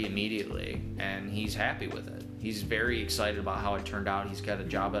like pretty immediately, and he's happy with it. He's very excited about how it turned out. He's got a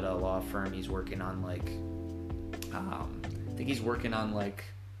job at a law firm. He's working on I think he's working on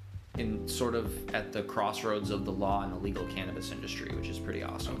in sort of at the crossroads of the law and the legal cannabis industry, which is pretty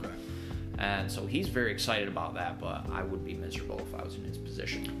awesome. Okay. And so he's very excited about that, but I would be miserable if I was in his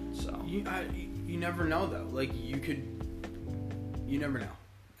position. So you never know though. Like you never know,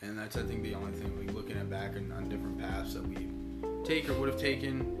 and that's I think the only thing. Like looking back on different paths that we take or would have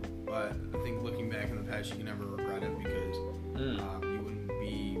taken. But I think looking back in the past, you can never regret it because you wouldn't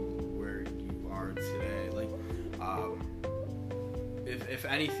be where you are today. Like, if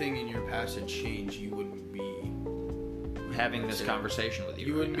anything in your past had changed, you wouldn't be having this conversation with you.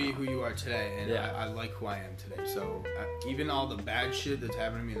 You wouldn't right be now. who you are today, and I like who I am today. So even all the bad shit that's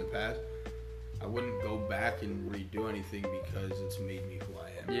happened to me in the past, I wouldn't go back and redo anything because it's made me who I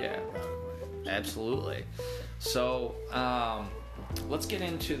am. Yeah, I'm proud of who I am. Absolutely. So. Let's get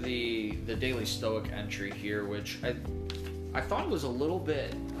into the Daily Stoic entry here, which I thought it was a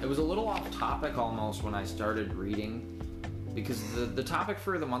little off topic almost when I started reading, because the topic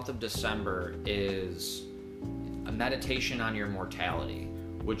for the month of December is a meditation on your mortality,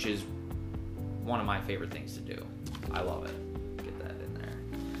 which is one of my favorite things to do. I love it. Get that in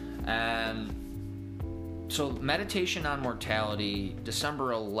there. And so meditation on mortality,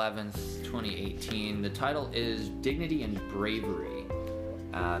 December 11th, 2018. The title is Dignity and Bravery.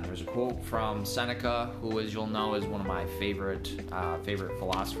 There's a quote from Seneca, who, as you'll know, is one of my favorite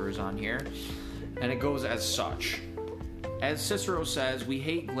philosophers on here. And it goes as such. As Cicero says, we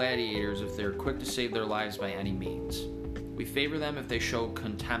hate gladiators if they're quick to save their lives by any means. We favor them if they show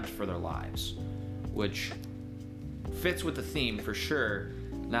contempt for their lives, which fits with the theme for sure.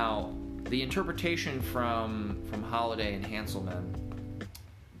 Now, the interpretation from Holiday and Hanselman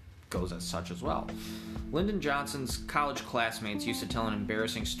goes as such as well. Lyndon Johnson's college classmates used to tell an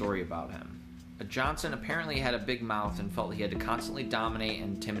embarrassing story about him. Johnson apparently had a big mouth and felt he had to constantly dominate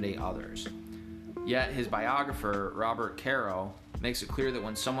and intimidate others. Yet his biographer, Robert Caro, makes it clear that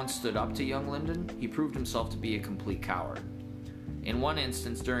when someone stood up to young Lyndon, he proved himself to be a complete coward. In one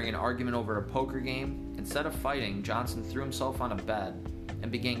instance, during an argument over a poker game, instead of fighting, Johnson threw himself on a bed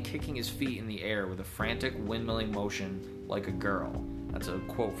and began kicking his feet in the air with a frantic, windmilling motion like a girl. That's a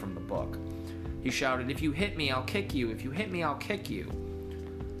quote from the book. He shouted, "If you hit me, I'll kick you. If you hit me, I'll kick you."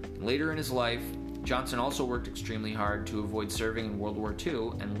 Later in his life, Johnson also worked extremely hard to avoid serving in World War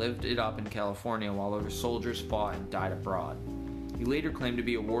II and lived it up in California while other soldiers fought and died abroad. He later claimed to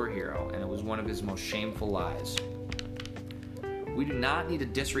be a war hero, and it was one of his most shameful lies. We do not need to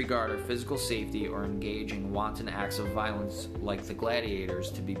disregard our physical safety or engage in wanton acts of violence like the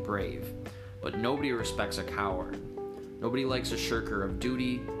gladiators to be brave, but nobody respects a coward. Nobody likes a shirker of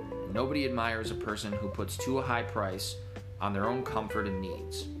duty. Nobody admires a person who puts too high a price on their own comfort and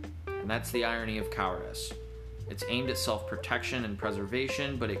needs. And that's the irony of cowardice. It's aimed at self-protection and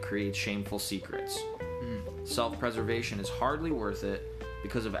preservation, but it creates shameful secrets. Self-preservation is hardly worth it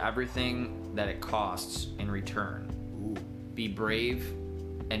because of everything that it costs in return. Be brave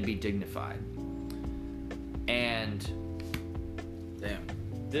and be dignified. And damn,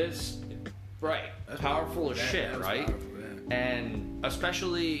 this, right, that's powerful as shit, right? Powerful, yeah. And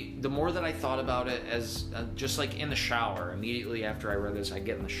especially the more that I thought about it, as just like in the shower, immediately after I read this, I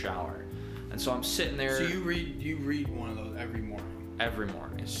get in the shower. And so I'm sitting there. So you read one of those every morning? Every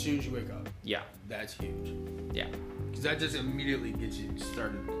morning. As soon as you wake up? Yeah. That's huge. Yeah. Because that just immediately gets you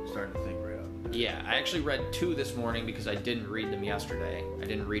started to think right up. Yeah, I actually read 2 this morning because I didn't read them yesterday. I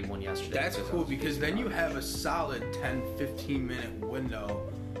didn't read one yesterday. That's cool because then you have a solid 10-15 minute window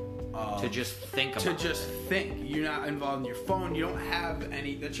to just think about think. You're not involved in your phone. You don't have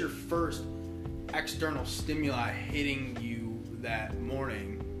any. That's your first external stimuli hitting you that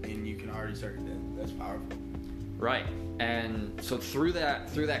morning, and you can already start your day. That's powerful. Right. And so through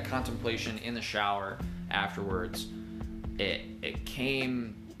that contemplation in the shower afterwards, it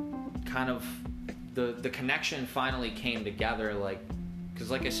came kind of the connection finally came together, like,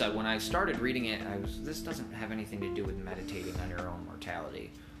 because like I said, when I started reading it, this doesn't have anything to do with meditating on your own mortality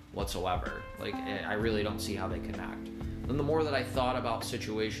whatsoever. Like, I really don't see how they connect. Then the more that I thought about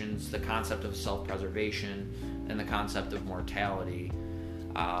situations, the concept of self-preservation and the concept of mortality,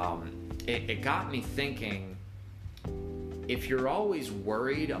 it got me thinking, if you're always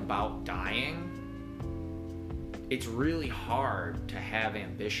worried about dying, it's really hard to have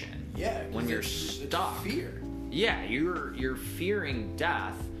ambition. Yeah, when you're stuck. It's fear. Yeah, you're fearing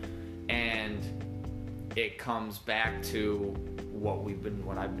death, and it comes back to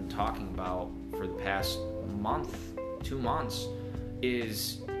what I've been talking about for the past month, 2 months,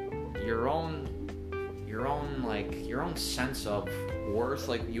 is your own sense of worth,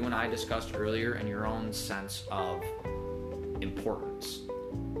 like you and I discussed earlier, and your own sense of importance.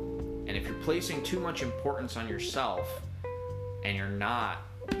 And if you're placing too much importance on yourself and you're not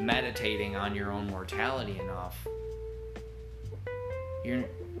meditating on your own mortality enough, you're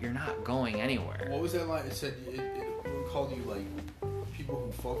not going anywhere. What was that line? It said it called you, like, people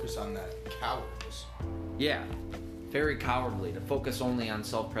who focus on that cowards. Yeah, very cowardly to focus only on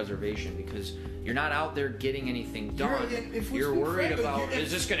self-preservation, because you're not out there getting anything done. You're worried about, is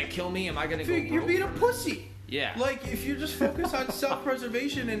this going to kill me? Am I going to go broke? You're being a pussy. Yeah. Like, if you just focus on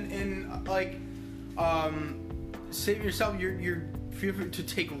self-preservation and like, saving yourself, you're fearful to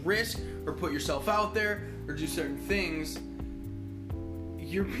take risk or put yourself out there or do certain things,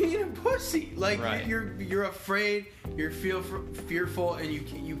 you're being a pussy. Like, right. You're afraid, you're fearful, and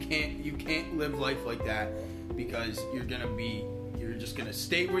you can't live life like that, because you're just gonna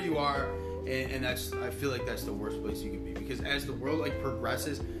stay where you are, and I feel like that's the worst place you can be, because as the world, like,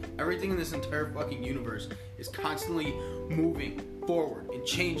 progresses, everything in this entire fucking universe is constantly moving forward and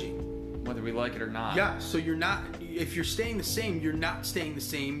changing, whether we like it or not. Yeah, so if you're staying the same, you're not staying the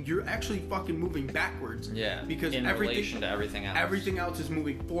same. You're actually fucking moving backwards. Yeah, because in relation to everything else. Everything else is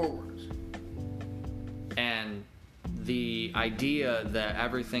moving forwards. And the idea that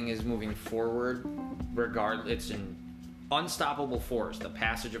everything is moving forward, regardless, it's an unstoppable force. The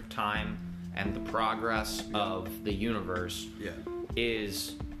passage of time and the progress of the universe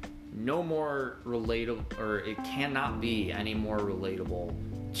is no more relatable, or it cannot be any more relatable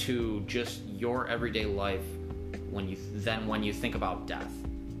to just your everyday life when you think about death.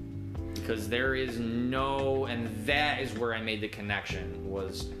 Because there is no, and that is where I made the connection,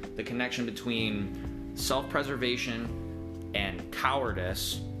 was the connection between self-preservation and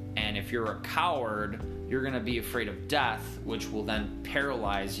cowardice. And if you're a coward, you're going to be afraid of death, which will then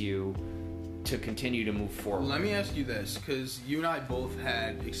paralyze you to continue to move forward. Let me ask you this, because you and I both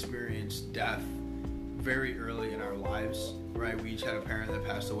had experienced death very early in our lives, right? We each had a parent that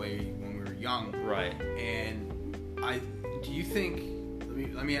passed away when we were young, right? And do you think?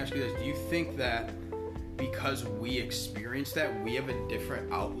 Let me ask you this: do you think that because we experienced that, we have a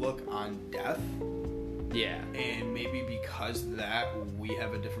different outlook on death? Yeah. And maybe because of that, we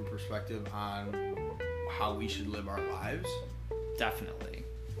have a different perspective on how we should live our lives? Definitely.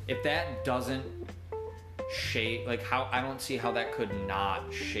 If that doesn't shape, like, how, I don't see how that could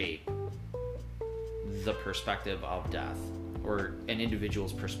not shape the perspective of death, or an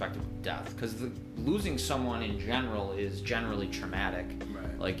individual's perspective of death, because losing someone in general is generally traumatic.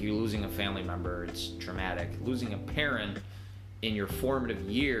 Right. Like, you losing a family member, it's traumatic. Losing a parent in your formative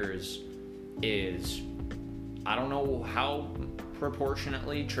years is, I don't know how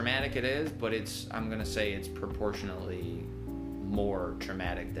proportionately traumatic it is, but I'm gonna say it's proportionately more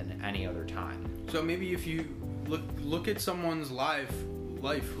traumatic than any other time. So maybe if you look at someone's life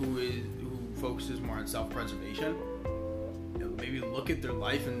who focuses more on self-preservation, maybe look at their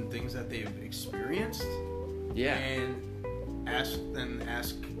life and things that they've experienced, and ask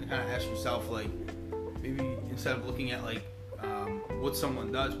yourself, like, maybe instead of looking at, like, what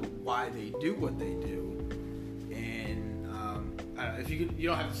someone does, but why they do what they do. And if you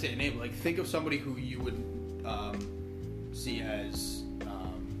don't have to say a name, like, think of somebody who you would see as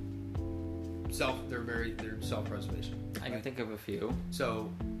their self-preservation. I can think of a few.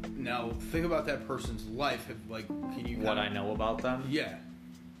 So now think about that person's life. Like, can you? What I know about them? Yeah.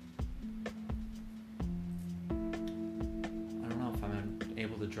 I don't know if I'm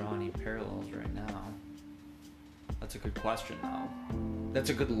able to draw any parallels right now. That's a good question, though. That's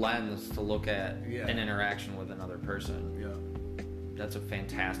a good lens to look at an interaction with another person. Yeah. That's a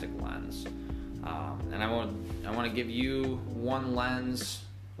fantastic lens. And I want to give you one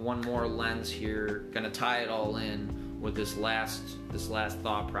more lens here. Going to tie it all in with this last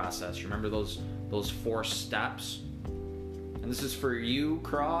thought process. Remember those 4 steps? And this is for you,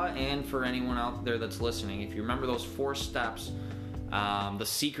 Craw, and for anyone out there that's listening. If you remember those 4 steps, the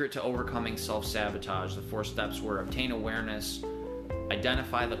secret to overcoming self-sabotage, the 4 steps were obtain awareness,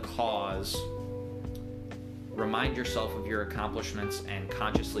 identify the cause, remind yourself of your accomplishments, and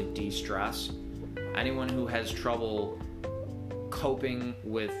consciously de-stress. Anyone who has trouble coping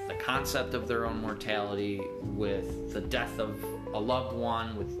with the concept of their own mortality, with the death of a loved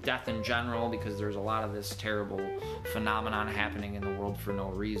one, with death in general, because there's a lot of this terrible phenomenon happening in the world for no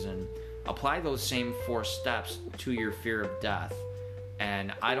reason, apply those same 4 steps to your fear of death.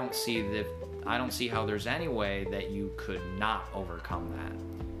 And I don't see how there's any way that you could not overcome that.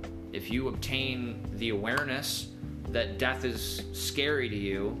 If you obtain the awareness that death is scary to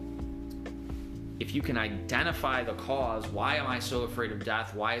you, if you can identify the cause, why am I so afraid of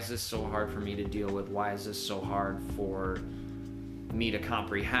death? Why is this so hard for me to deal with? Why is this so hard for me to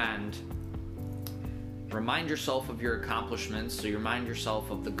comprehend? Remind yourself of your accomplishments. So you remind yourself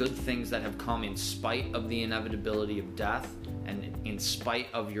of the good things that have come in spite of the inevitability of death and in spite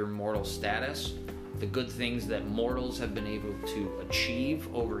of your mortal status. The good things that mortals have been able to achieve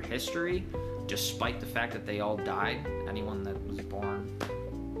over history, despite the fact that they all died. Anyone that was born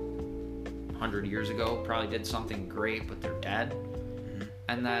 100 years ago probably did something great, but they're dead.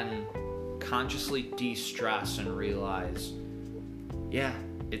 And then consciously de-stress and realize, yeah,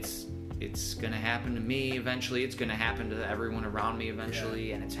 it's gonna happen to me eventually. It's gonna happen to everyone around me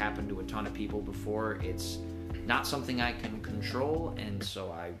eventually, and it's happened to a ton of people before. It's not something I can control, and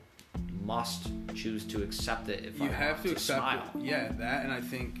so I must choose to accept it if I want to have to accept smile. it. Yeah, that, and I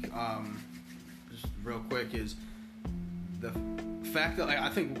think just real quick is the fact that, like, I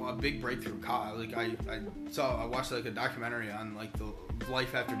think a big breakthrough, Kyle, like I watched like a documentary on like the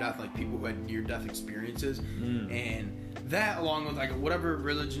life after death, like people who had near-death experiences, and that, along with like whatever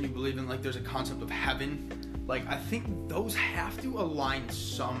religion you believe in, like there's a concept of heaven. Like I think those have to align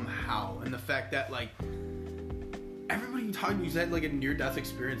somehow, and the fact that like everybody you talk to who's had like a near-death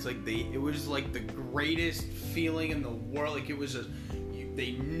experience, like it was like the greatest feeling in the world. Like it was just,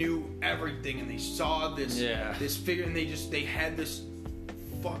 they knew everything and they saw this figure, and they had this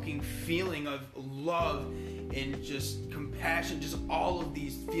fucking feeling of love and just compassion, just all of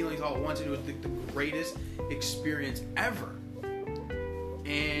these feelings all at once. It was the greatest experience ever.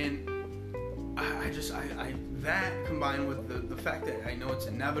 And I that combined with the fact that I know it's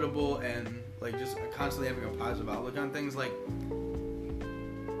inevitable, and like just constantly having a positive outlook on things, like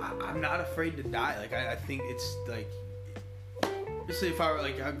I'm not afraid to die. Like I think it's like, obviously if I were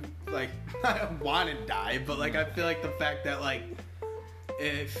like I don't want to die, but like I feel like the fact that like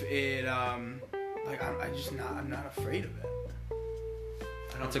if it like I'm not afraid of it.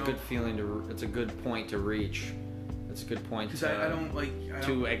 That's a good feeling it's a good point to reach. It's a good point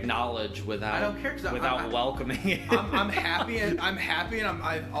to acknowledge without, I don't care, without welcoming it. I'm happy, and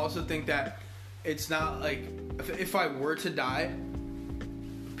I also think that it's not like if I were to die,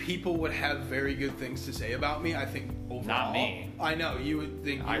 people would have very good things to say about me. I think overall. Not me. I know you would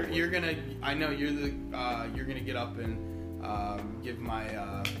think you're gonna. I know you're gonna get up and give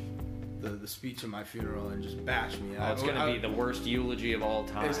my the speech at my funeral and just bash me. It's gonna be the worst eulogy of all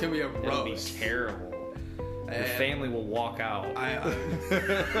time. It's gonna be a roast. It'll be terrible. Your family will walk out.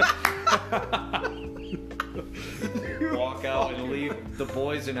 Walk out and leave the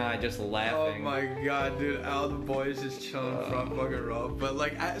boys and I just laughing. Oh my god, dude! All the boys just chilling front fucking row. But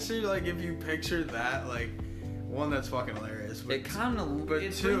like, actually, like if you picture that, like, one, that's fucking hilarious. But it kind of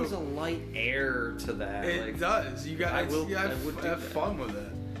brings a light air to that. It does. You got have fun with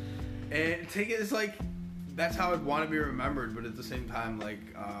it, and take it as like that's how I'd want to be remembered. But at the same time, like,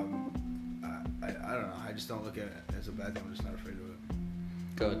 I don't know. I just don't look at it as a bad thing. I'm just not afraid of it.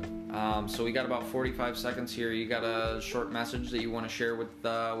 Good. So we got about 45 seconds here. You got a short message that you want to share with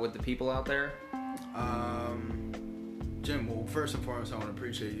the people out there? Jim, well, first and foremost, I want to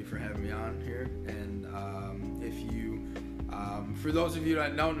appreciate you for having me on here. And if you, for those of you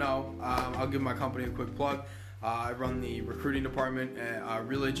that don't know, I'll give my company a quick plug. I run the recruiting department at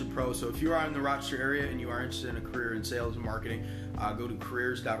Real Agent Pro. So if you are in the Rochester area and you are interested in a career in sales and marketing, go to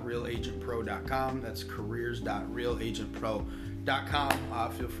careers.realagentpro.com. That's careers.realagentpro.com.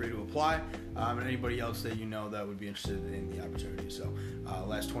 self-sabotage.com. Feel free to apply. And anybody else that you know that would be interested in the opportunity. So,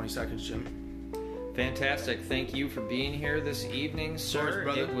 last 20 seconds, Jim. Fantastic. Thank you for being here this evening, sir. Of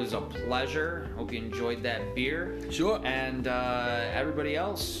course, it was a pleasure. Hope you enjoyed that beer. Sure. And everybody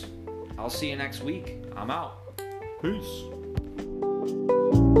else, I'll see you next week. I'm out. Peace.